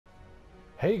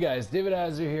Hey guys, David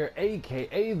Azur here,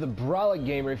 aka the Brolic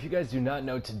Gamer. If you guys do not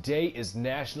know, today is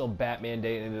National Batman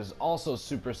Day and it is also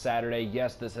Super Saturday.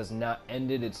 Yes, this has not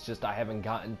ended, it's just I haven't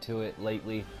gotten to it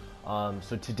lately.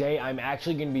 So today I'm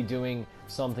actually going to be doing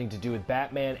something to do with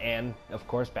Batman, and of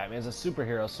course Batman's a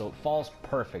superhero, so it falls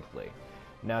perfectly.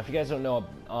 Now if you guys don't know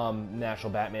what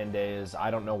National Batman Day is,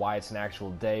 I don't know why it's an actual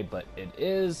day, but it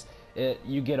is.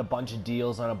 You get a bunch of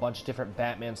deals on a bunch of different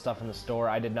Batman stuff in the store.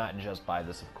 I did not just buy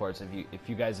this, of course. If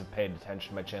you guys have paid attention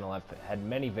to my channel, I've had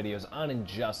many videos on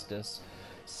Injustice.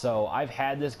 So I've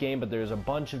had this game, but there's a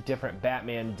bunch of different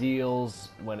Batman deals,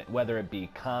 whether it be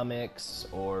comics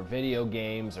or video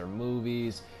games or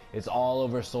movies. It's all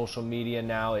over social media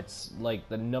now. It's like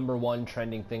the #1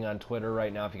 trending thing on Twitter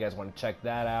right now if you guys want to check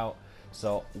that out.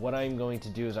 So what I'm going to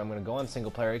do is I'm going to go on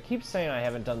single player. I keep saying I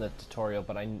haven't done the tutorial,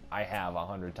 but I have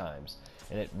 100 times.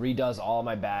 And it redoes all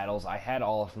my battles. I had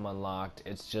all of them unlocked.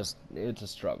 It's a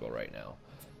struggle right now.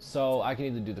 So I can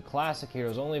either do the classic,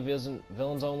 heroes only,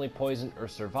 villains only, poison, or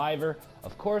survivor.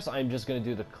 Of course, I'm just going to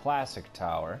do the classic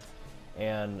tower.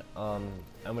 And I'm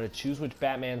going to choose which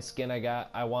Batman skin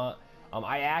I want.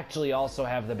 I actually also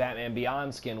have the Batman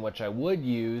Beyond skin, which I would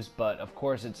use, but of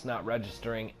course it's not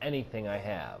registering anything I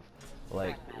have.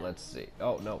 Like, let's see.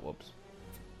 Oh, no, whoops.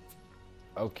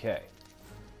 Okay.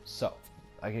 So,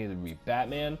 I can either be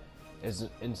Batman, is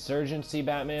Insurgency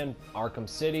Batman, Arkham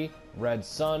City, Red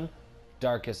Sun,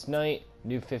 Darkest Night,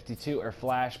 New 52, or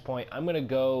Flashpoint. I'm going to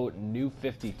go New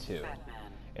 52.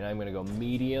 And I'm going to go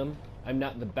medium. I'm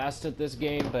not the best at this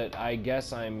game, but I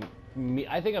guess I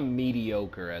think I'm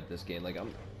mediocre at this game. Like,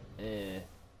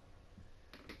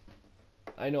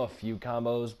 I know a few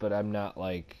combos, but I'm not,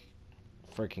 like,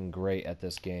 freaking great at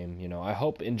this game. You know, I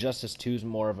hope Injustice 2 is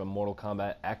more of a Mortal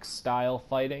Kombat X style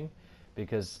fighting,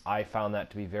 because I found that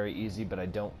to be very easy, but I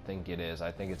don't think it is. I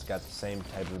think it's got the same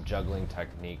type of juggling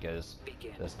technique as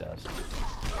this does.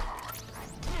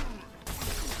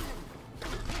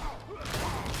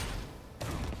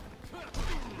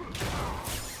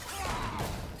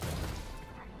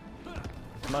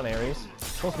 Come on, Ares. You're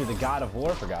supposed to be the god of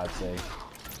war, for God's sake.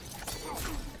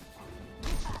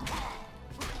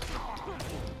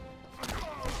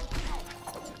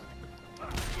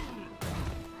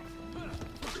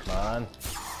 Come on.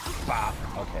 Bop.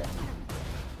 Okay.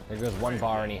 There goes one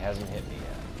bar and he hasn't hit me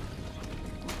yet.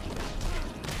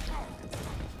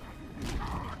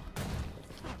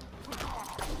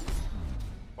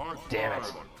 Damn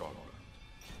it.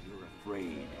 You're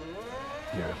afraid.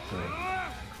 You're afraid.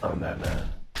 I'm Batman.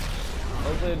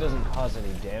 Hopefully it doesn't cause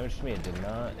any damage to me. It did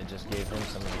not. It just gave him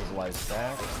some of his life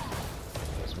back.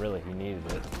 Because really, he needed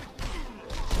it.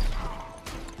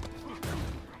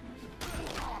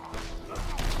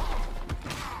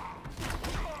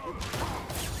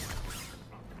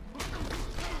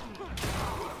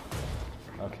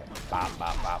 Okay. Bop,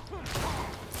 bop, bop.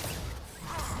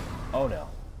 Oh no.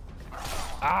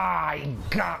 Ah, he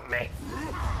got me!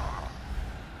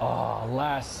 Oh,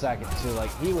 last second too,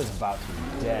 like he was about to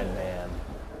be dead, man.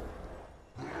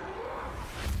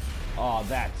 Oh,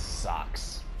 that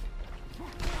sucks.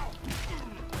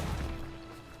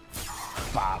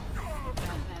 Bop.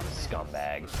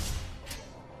 Scumbag.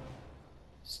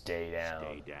 Stay down.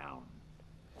 Stay down.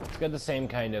 It's got the same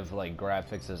kind of like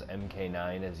graphics as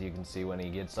MK9, as you can see when he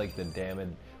gets like the damage.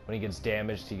 When he gets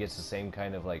damaged, he gets the same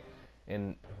kind of like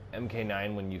in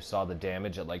MK9 when you saw the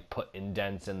damage, it like put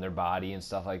indents in their body and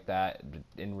stuff like that.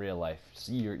 In real life,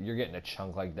 see, you're getting a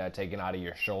chunk like that taken out of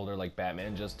your shoulder like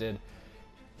Batman just did.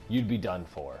 You'd be done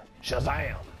for.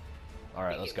 Shazam! All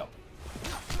right, let's go.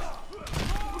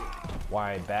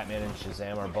 Why Batman and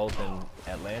Shazam are both in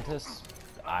Atlantis,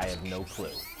 I have no clue.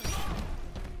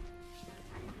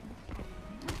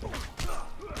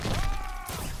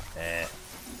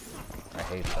 I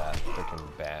hate that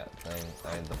freaking bat thing.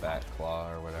 I had the bat claw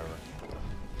or whatever.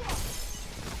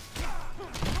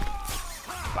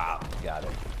 Bop, got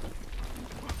it.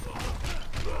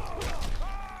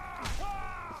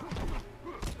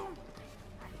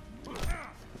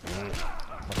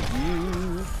 Fuck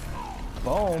you.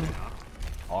 Boom.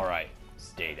 Alright,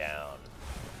 stay down.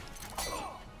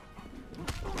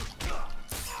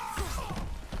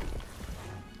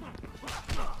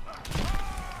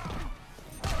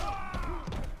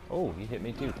 Oh, he hit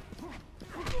me too.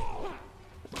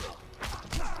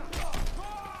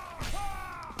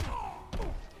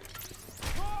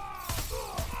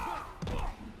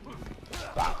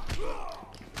 Bop.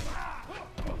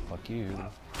 Oh, fuck you.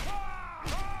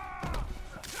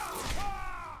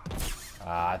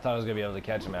 I thought I was gonna be able to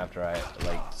catch him after I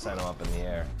like sent him up in the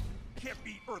air.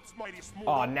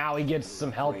 Oh, now he gets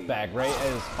some health back right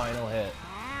at his final hit.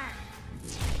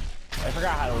 I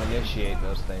forgot how to initiate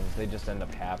those things. They just end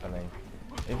up happening.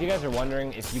 If you guys are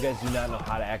wondering, if you guys do not know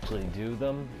how to actually do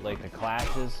them, like the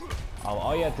clashes,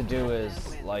 all you have to do is,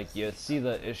 like, you see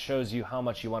it shows you how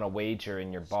much you want to wager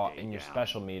in your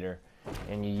special meter,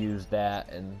 and you use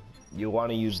that, and you want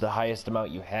to use the highest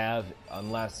amount you have,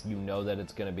 unless you know that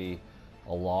it's going to be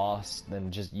a loss,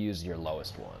 then just use your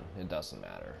lowest one. It doesn't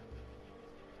matter.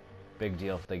 Big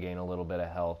deal if they gain a little bit of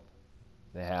health.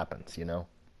 It happens, you know?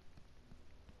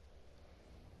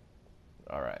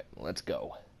 Alright, let's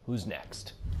go. Who's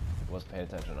next? Wasn't paying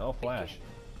attention. Oh, Flash.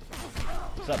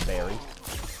 What's up, Barry?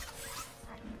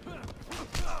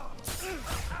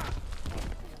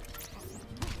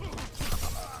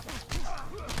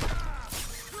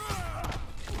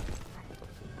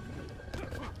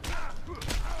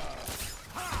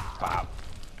 Pop.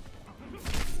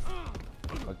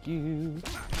 Fuck you.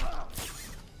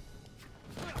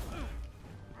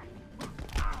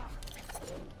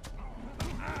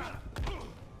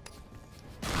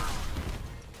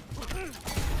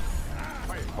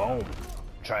 Boom.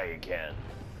 Try again.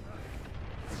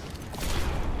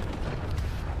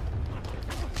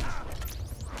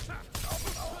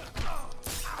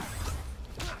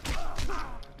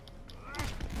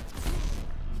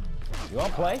 You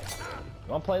wanna play? You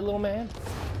wanna play, little man?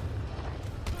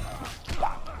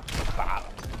 Bop,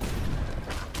 bop.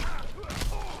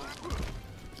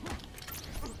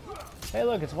 Hey,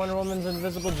 look, it's Wonder Woman's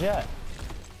invisible jet.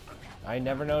 I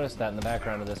never noticed that in the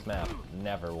background of this map.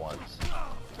 Never once.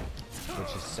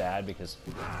 Which is sad because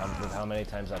with how many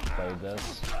times I've played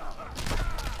this.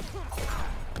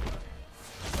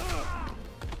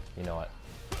 You know what?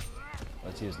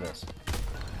 Let's use this.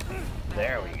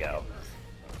 There we go.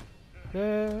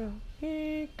 There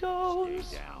he goes.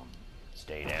 Stay down.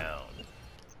 Stay down.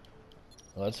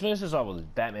 Well, let's finish this off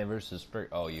with Batman versus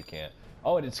oh, you can't.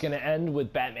 Oh, and it's gonna end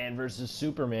with Batman versus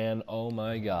Superman. Oh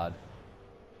my god.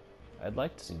 I'd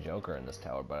like to see Joker in this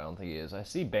tower, but I don't think he is. I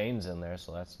see Bane's in there,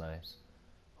 so that's nice.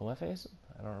 Who am I facing?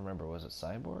 I don't remember. Was it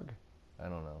Cyborg? I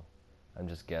don't know. I'm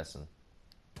just guessing.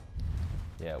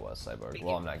 Yeah, it was Cyborg.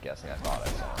 Well, I'm not guessing. I thought I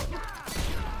saw it.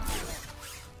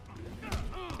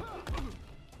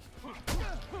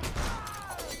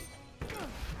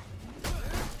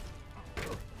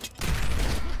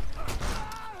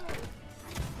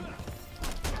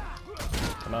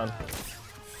 Come on.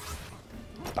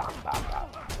 Bop, bop,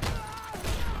 bop.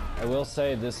 I will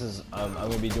say this is, I'm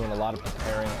going to be doing a lot of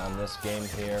preparing on this game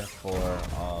here for,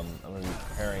 I'm going to be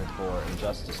preparing for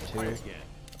Injustice 2.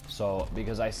 So,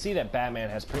 because I see that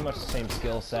Batman has pretty much the same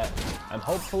skill set, I'm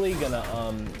hopefully going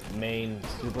to main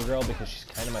Supergirl because she's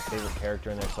kind of my favorite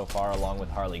character in there so far, along with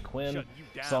Harley Quinn.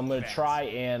 So I'm going to try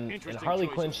and Harley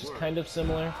Quinn, she's kind of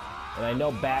similar. And I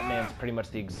know Batman's pretty much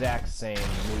the exact same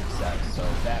moveset, so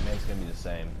Batman's going to be the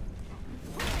same.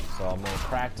 So I'm going to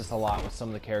practice a lot with some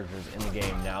of the characters in the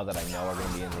game now that I know are going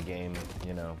to be in the game,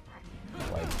 you know,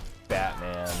 like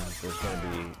Batman, there's going to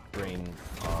be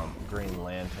Green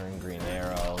Lantern, Green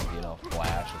Arrow, you know,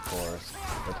 Flash, of course.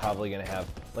 They're probably going to have,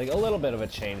 like, a little bit of a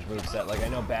change moveset. Like, I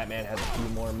know Batman has a few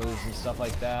more moves and stuff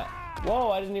like that. Whoa,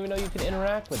 I didn't even know you could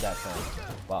interact with that thing.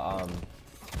 But,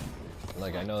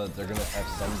 like, I know that they're going to have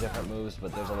some different moves,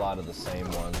 but there's a lot of the same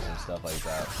ones and stuff like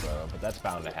that, so, but that's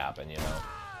bound to happen, you know.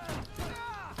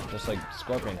 Just like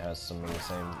Scorpion has some of the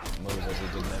same moves as he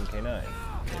did in MK9.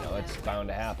 You know, it's bound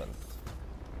to happen.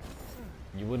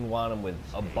 You wouldn't want him with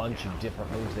a bunch of different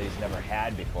moves that he's never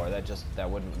had before. That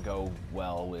wouldn't go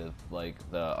well with, like,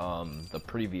 the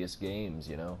previous games,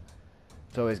 you know.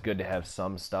 It's always good to have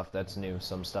some stuff that's new,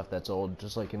 some stuff that's old.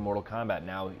 Just like in Mortal Kombat,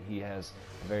 now he has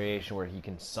a variation where he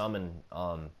can summon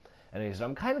enemies. So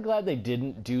I'm kind of glad they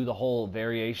didn't do the whole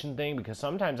variation thing, because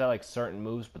sometimes I like certain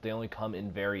moves, but they only come in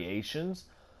variations.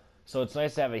 So it's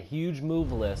nice to have a huge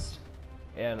move list,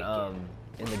 and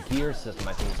in the gear system,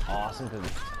 I think it's awesome because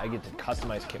I get to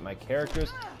customize my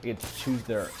characters. I get to choose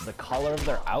the color of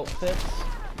their outfits,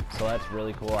 so that's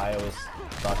really cool. I always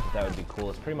thought that would be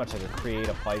cool. It's pretty much like a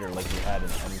creative fighter like you had in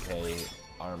MK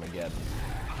Armageddon.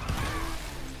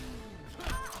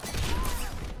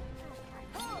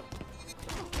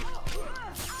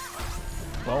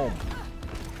 Boom.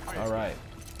 All right.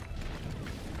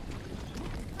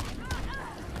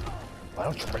 Why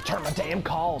don't you return my damn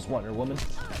calls, Wonder Woman?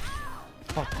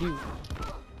 Fuck you.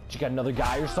 You got another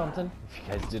guy or something? If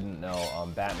you guys didn't know,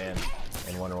 Batman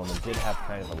and Wonder Woman did have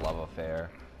kind of a love affair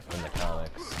in the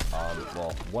comics.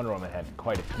 Well, Wonder Woman had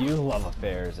quite a few love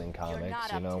affairs in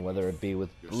comics, you know, whether it be with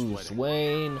Bruce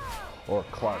Wayne or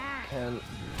Clark Kent.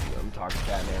 I'm talking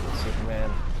Batman and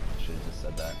Superman. I should have just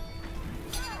said that.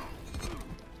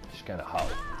 She's kind of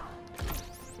hot.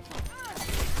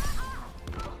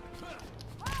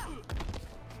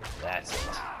 That's it.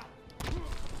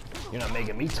 You're not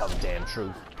making me tell the damn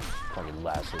truth. Fucking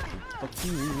lasso truth. Fuck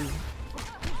you.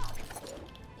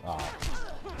 Oh.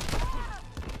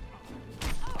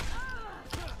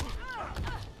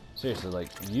 Seriously, like,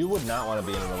 you would not want to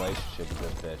be in a relationship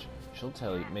with this bitch. She'll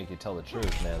make you tell the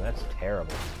truth, man. That's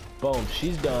terrible. Boom,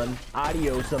 she's done.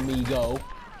 Adios, amigo.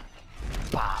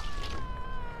 Pop.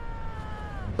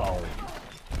 Boom.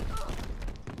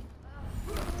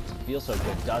 Doesn't feel so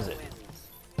good, does it?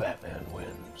 Batman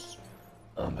wins.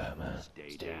 I'm Batman.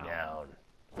 Stay down.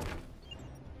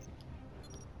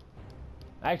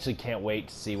 I actually can't wait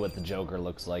to see what the Joker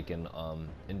looks like in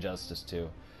Injustice 2.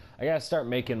 I gotta start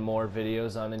making more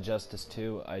videos on Injustice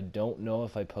 2. I don't know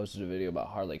if I posted a video about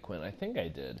Harley Quinn. I think I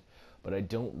did, but I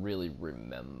don't really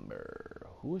remember.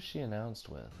 Who was she announced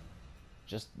with?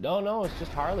 No, it's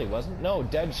just Harley, wasn't it? No,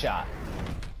 Deadshot.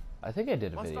 I think I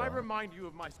did a video. Must I remind you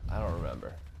of my... I don't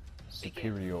remember.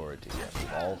 Superiority. Yes,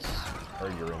 we've all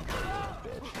heard your intro, you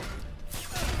bitch.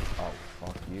 Oh,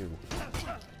 fuck you.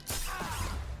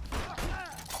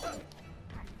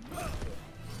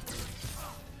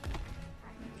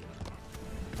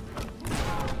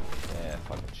 Yeah,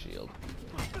 fucking shield.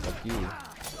 Fuck you.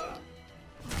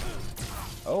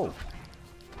 Oh.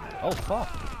 Oh, fuck.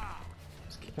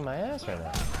 It's kicking my ass right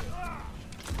now.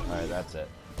 Alright, that's it.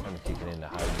 I'm kicking into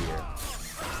high gear.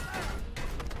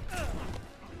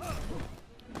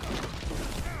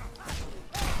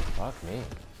 Fuck me.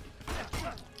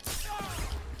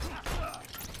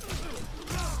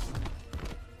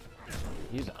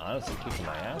 He's honestly kicking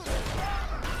my ass right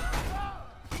now.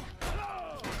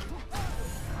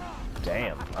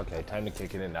 Damn. Okay, time to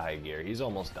kick it into high gear. He's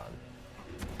almost done.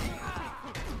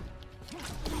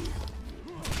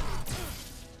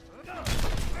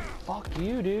 Fuck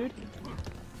you, dude.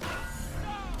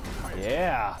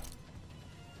 Yeah.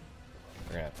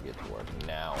 We're gonna have to get to work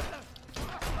now.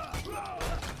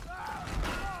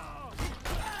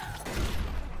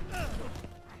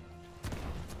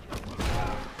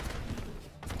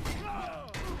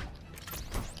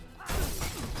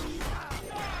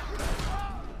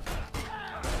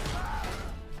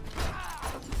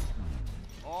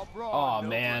 Oh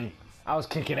man, I was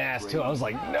kicking ass too. I was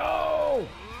like, no!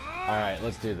 Alright,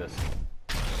 let's do this.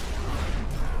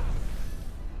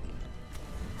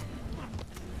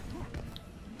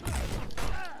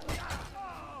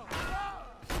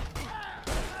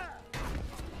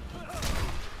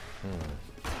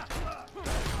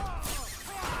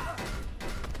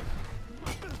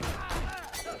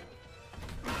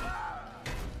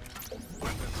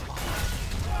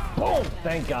 Boom!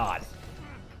 Thank God.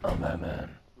 Oh, man.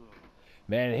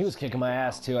 Man, he was kicking my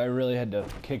ass too. I really had to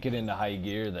kick it into high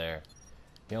gear there.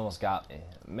 He almost got me.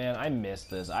 Man, I missed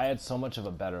this. I had so much of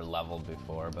a better level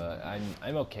before, but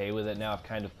I'm okay with it now. I've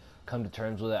kind of come to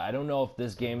terms with it. I don't know if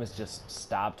this game has just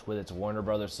stopped with its Warner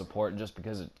Brothers support just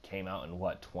because it came out in,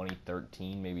 what,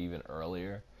 2013, maybe even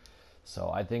earlier.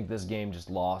 So I think this game just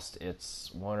lost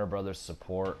its Warner Brothers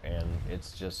support, and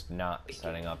it's just not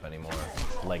setting up anymore,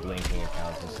 like linking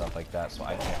accounts and stuff like that, so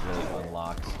I can't really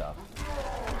unlock stuff.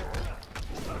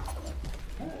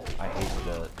 I hate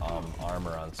the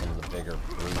armor on some of the bigger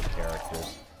brute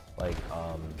characters, like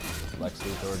Lex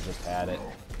Luthor just had it.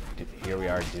 Here we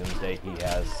are, Doomsday, he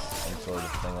has some sort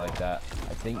of thing like that.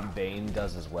 I think Bane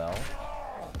does as well.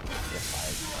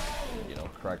 If I, you know,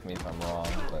 correct me if I'm wrong,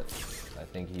 but I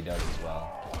think he does as well.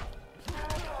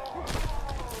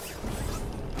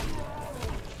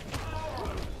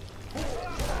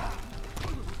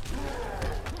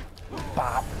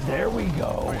 Bop! There we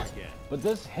go. But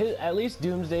this, at least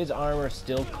Doomsday's armor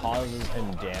still causes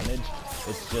him damage.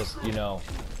 It's just, you know,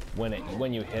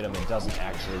 when you hit him, it doesn't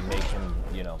actually make him,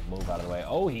 you know, move out of the way.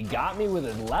 Oh, he got me with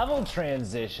his level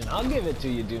transition. I'll give it to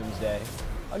you, Doomsday.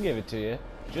 I'll give it to you.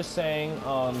 Just saying,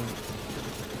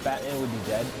 Batman would be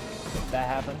dead if that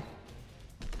happened.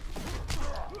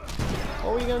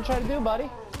 What were you gonna try to do, buddy?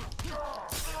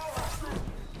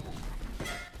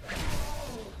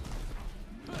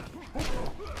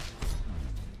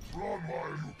 Run while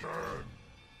you can.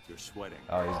 You're sweating.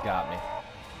 Oh, he's got me.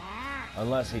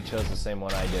 Unless he chose the same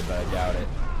one I did, but I doubt it.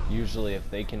 Usually if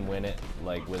they can win it,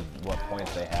 like with what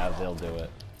points they have, they'll do it.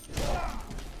 So.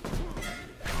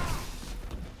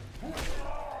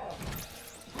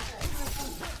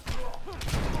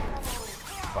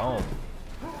 Boom.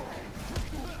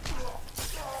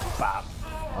 Bop.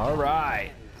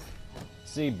 Alright.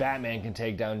 See, Batman can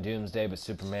take down Doomsday, but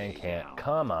Superman can't.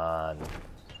 Come on.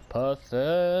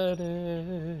 Pathetic.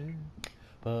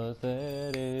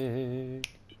 Pathetic.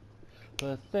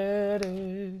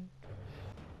 Pathetic.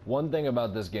 One thing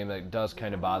about this game that does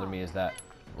kind of bother me is that,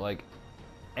 like,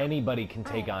 anybody can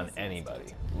take on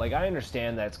anybody. Like, I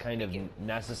understand that's kind of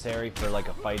necessary for like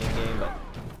a fighting game, but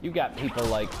you got people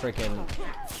like frickin'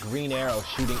 Green Arrow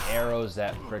shooting arrows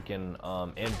at frickin'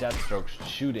 and Deathstroke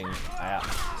shooting at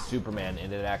Superman,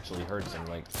 and it actually hurts him.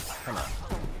 Like, come on.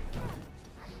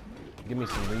 Give me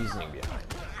some reasoning behind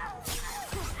it.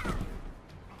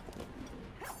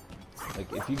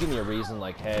 Like, if you give me a reason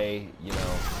like, hey, you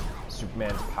know,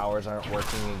 Superman's powers aren't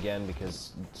working again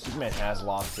because Superman has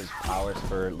lost his powers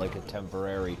for like a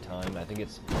temporary time. I think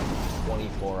it's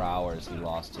 24 hours he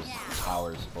lost his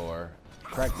powers for.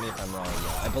 Correct me if I'm wrong,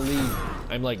 though. I believe,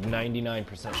 I'm like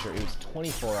 99% sure it was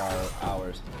 24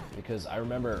 hours because I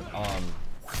remember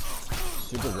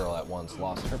Supergirl at once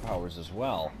lost her powers as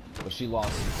well, but she lost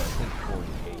it for I think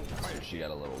 48, so she got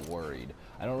a little worried.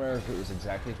 I don't remember if it was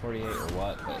exactly 48 or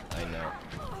what, but I know.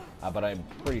 But I'm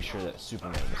pretty sure that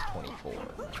Superman was 24.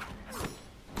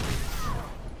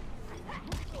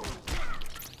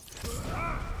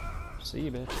 See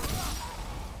you, bitch.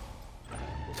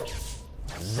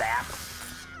 Zap!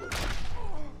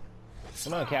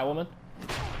 Come on, Catwoman.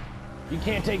 You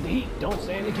can't take the heat. Don't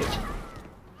stay in the kitchen.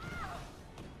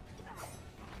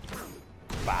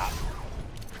 Bop.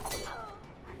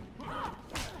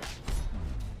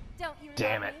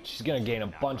 Damn it. She's gonna gain a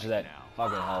bunch of that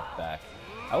fucking health back.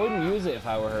 I wouldn't use it if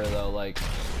I were her, though. Like,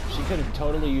 she could have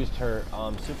totally used her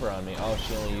super on me. Oh,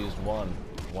 she only used one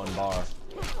bar.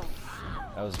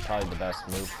 That was probably the best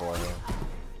move for her.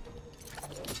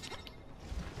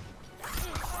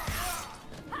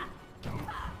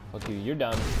 Okay, you're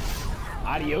done.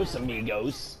 Adios,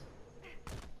 amigos.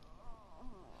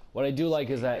 What I do like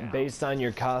is that based on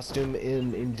your costume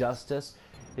in Injustice,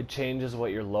 it changes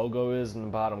what your logo is in the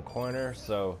bottom corner,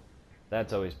 so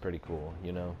that's always pretty cool,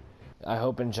 you know? I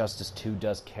hope Injustice 2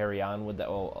 does carry on with that.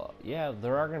 Well, yeah,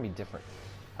 there are going to be different...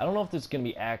 I don't know if there's going to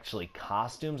be actually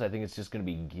costumes. I think it's just going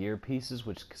to be gear pieces,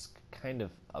 which is kind of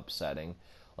upsetting.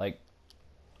 Like,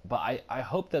 but I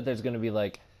hope that there's going to be,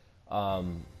 like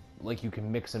you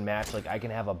can mix and match. Like, I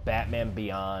can have a Batman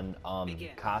Beyond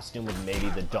costume with maybe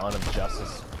the Dawn of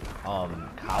Justice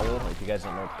cowl. If you guys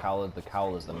don't know what the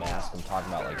cowl is the mask I'm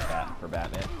talking about, like, for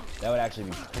Batman. That would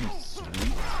actually be pretty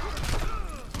sweet.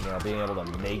 You know, being able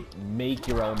to make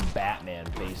your own Batman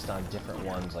based on different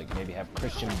ones, like maybe have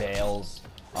Christian Bale's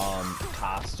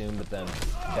costume, but then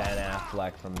Ben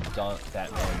Affleck from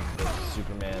Batman vs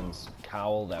Superman's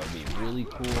cowl. That would be really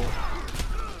cool.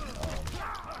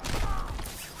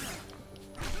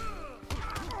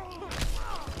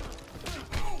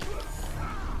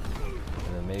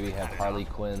 And then maybe have Harley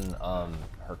Quinn,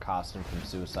 her costume from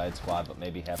Suicide Squad, but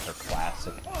maybe have her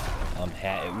classic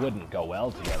hat. It wouldn't go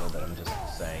well together, but I'm just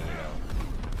saying, you know,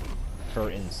 for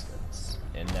instance.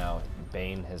 And now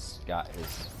Bane has got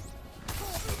his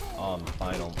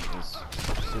his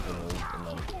super move, and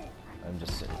then I'm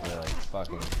just sitting here like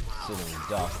fucking sitting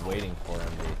duck waiting for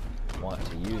him to want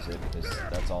to use it, because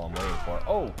that's all I'm waiting for.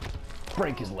 Oh!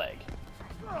 Break his leg.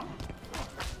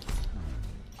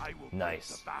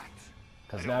 Nice.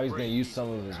 Because now he's going to use some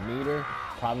of his meter,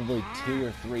 probably 2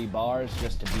 or 3 bars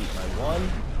just to beat my one,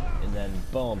 and then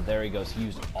boom, there he goes. He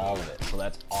used all of it, so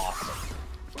that's awesome.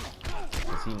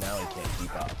 Because now he can't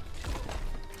keep up.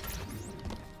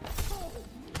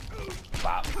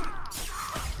 Bop.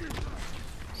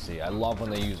 See, I love when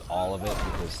they use all of it,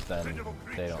 because then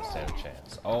they don't stand a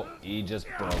chance. Oh, he just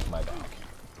broke my back.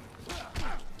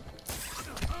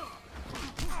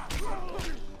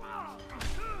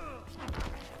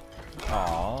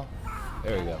 Aw,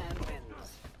 there we go.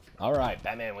 All right,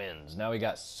 Batman wins. Now we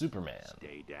got Superman.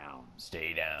 Stay down.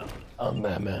 Stay down. I'm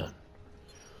Batman.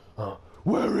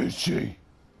 Where is she?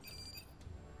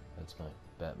 That's my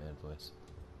Batman voice.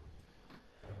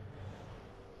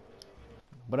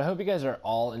 But I hope you guys are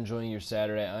all enjoying your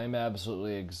Saturday. I'm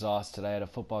absolutely exhausted. I had a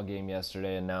football game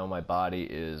yesterday, and now my body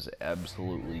is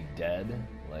absolutely dead.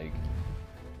 Like,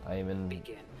 I am in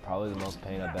probably the most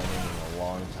pain I've been in a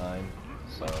long time.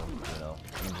 So, you know,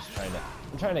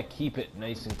 I'm trying to keep it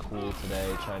nice and cool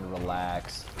today, trying to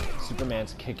relax.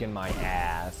 Superman's kicking my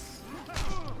ass.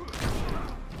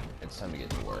 It's time to get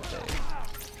to work, Dave.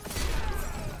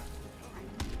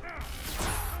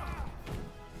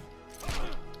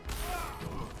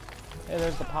 Hey,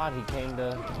 there's the pod he came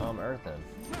to Earth in.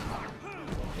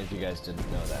 If you guys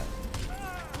didn't know that.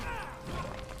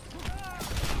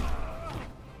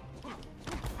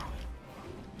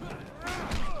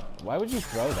 Why would you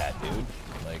throw that, dude?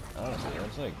 Like, honestly,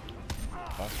 that's like,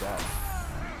 fuck that.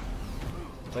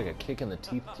 It's like a kick in the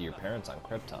teeth to your parents on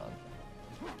Krypton.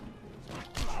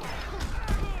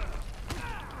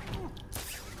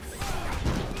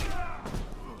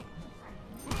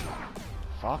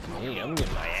 Fuck me, I'm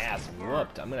getting my ass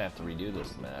whooped. I'm gonna have to redo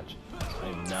this match.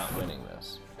 I'm not winning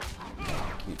this.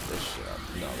 Keep this shit up.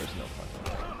 No, there's no fucking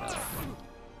way in hell.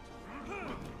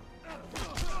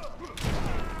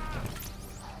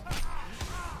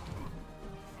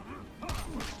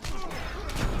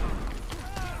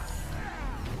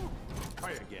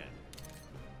 Try again.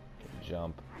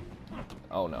 Jump.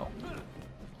 Oh no.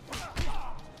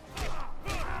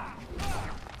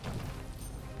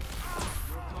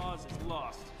 Your cause is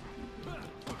lost.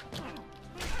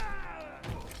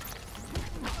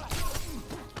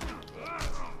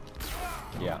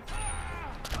 Yeah.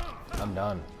 I'm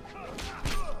done.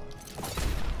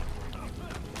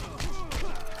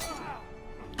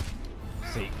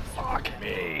 See, fuck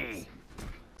me.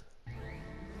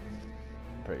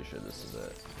 Pretty sure this is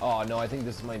it. Oh no, I think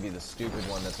this might be the stupid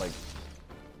one that's like.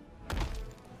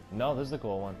 No, this is the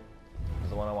cool one. This is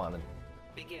the one I wanted.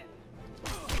 Begin.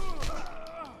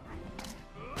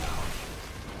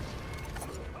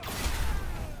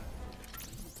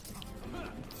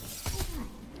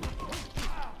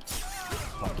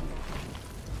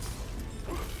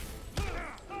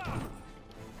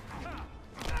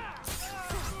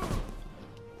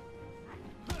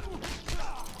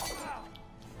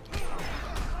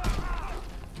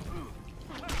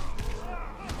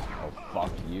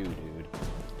 Fuck you, dude.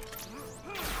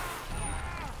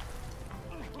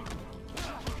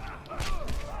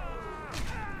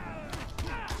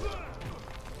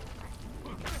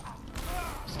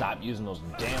 Stop using those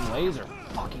damn laser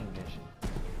fucking vision.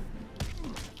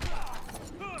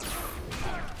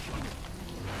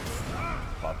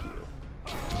 Fuck you.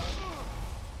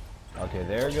 Okay,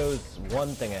 there goes one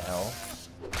thing of hell.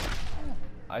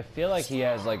 I feel like he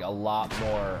has like a lot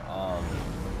more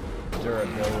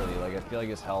durability. Like I feel like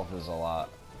his health is a lot.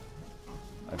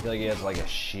 I feel like he has like a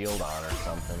shield on or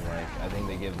something. Like I think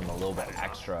they give him a little bit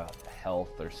extra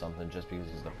health or something just because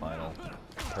he's the final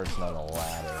person on the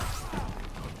ladder.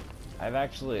 I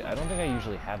don't think I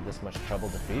usually have this much trouble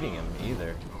defeating him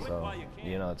either. So,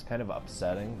 you know, it's kind of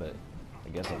upsetting, but I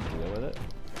guess I'll deal with it.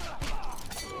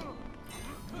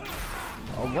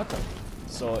 Oh, what the?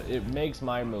 So it makes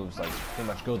my moves like pretty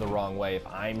much go the wrong way if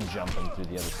I'm jumping through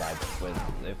the other side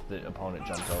if the opponent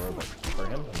jumps over, but for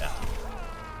him, no.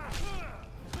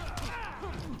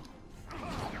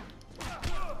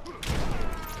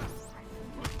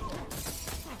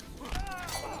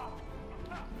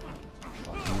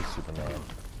 Fuck you, Superman.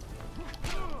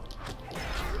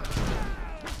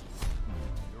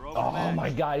 Oh my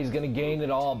god, he's gonna gain it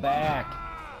all back.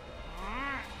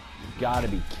 You gotta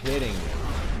be kidding me.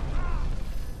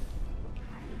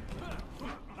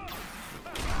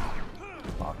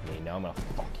 Fuck me, now I'm gonna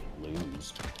fucking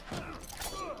lose.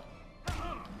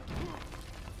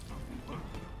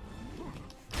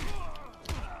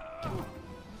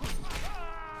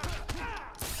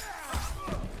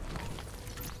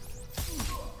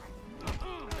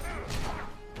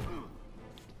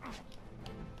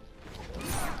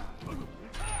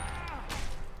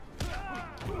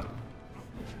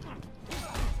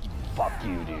 Fuck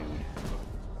you, dude.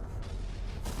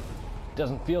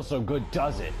 Doesn't feel so good,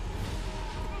 does it?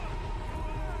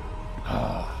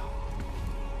 I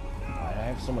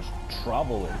have so much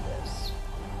trouble with this.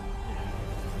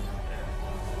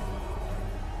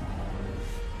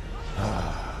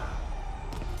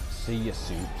 See ya,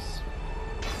 soups.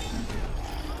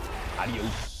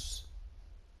 Adios.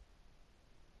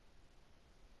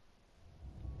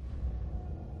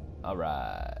 All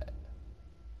right.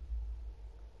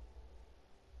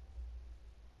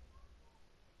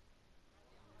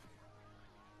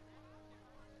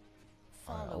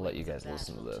 I'll let you guys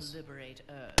listen to this. To liberate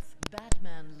Earth,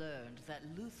 Batman learned that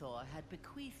Luthor had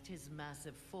bequeathed his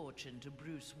massive fortune to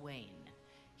Bruce Wayne.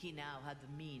 He now had the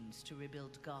means to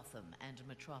rebuild Gotham and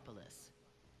Metropolis.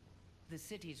 The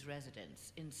city's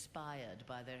residents, inspired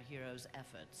by their hero's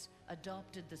efforts,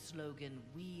 adopted the slogan,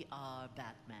 "We are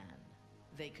Batman."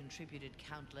 They contributed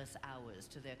countless hours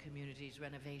to their community's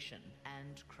renovation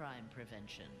and crime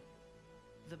prevention.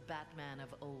 The Batman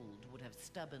of old would have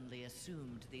stubbornly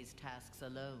assumed these tasks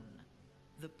alone.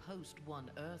 The post-One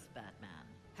Earth Batman,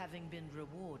 having been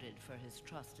rewarded for his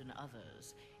trust in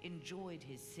others, enjoyed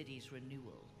his city's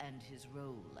renewal and his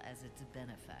role as its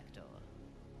benefactor.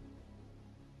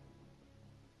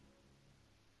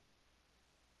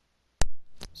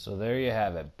 So there you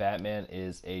have it. Batman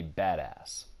is a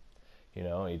badass. You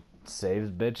know, he saves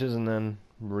bitches and then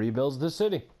rebuilds the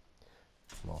city.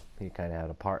 Well, he kind of had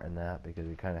a part in that because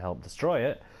he kind of helped destroy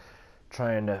it,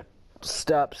 trying to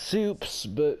stop Soups,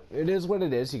 but it is what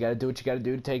it is. You gotta do what you gotta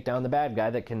do to take down the bad guy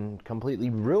that can completely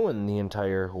ruin the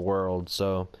entire world.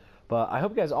 So, But I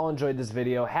hope you guys all enjoyed this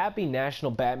video. Happy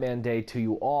National Batman Day to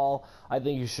you all. I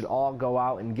think you should all go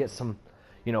out and get some,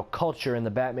 you know, culture in the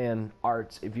Batman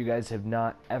arts. If you guys have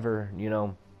not ever, you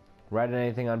know, read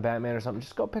anything on Batman or something,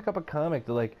 just go pick up a comic.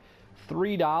 They're like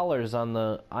 $3 on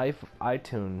the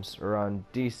iTunes or on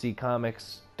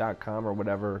dccomics.com or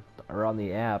whatever, or on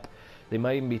the app. They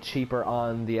might even be cheaper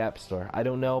on the App Store. I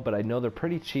don't know, but I know they're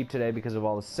pretty cheap today because of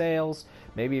all the sales.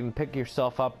 Maybe even pick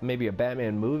yourself up maybe a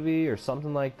Batman movie or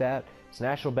something like that. It's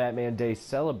National Batman Day.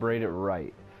 Celebrate it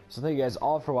right. So thank you guys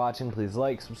all for watching. Please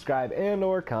like, subscribe, and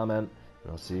or comment.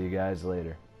 And I'll see you guys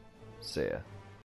later. See ya.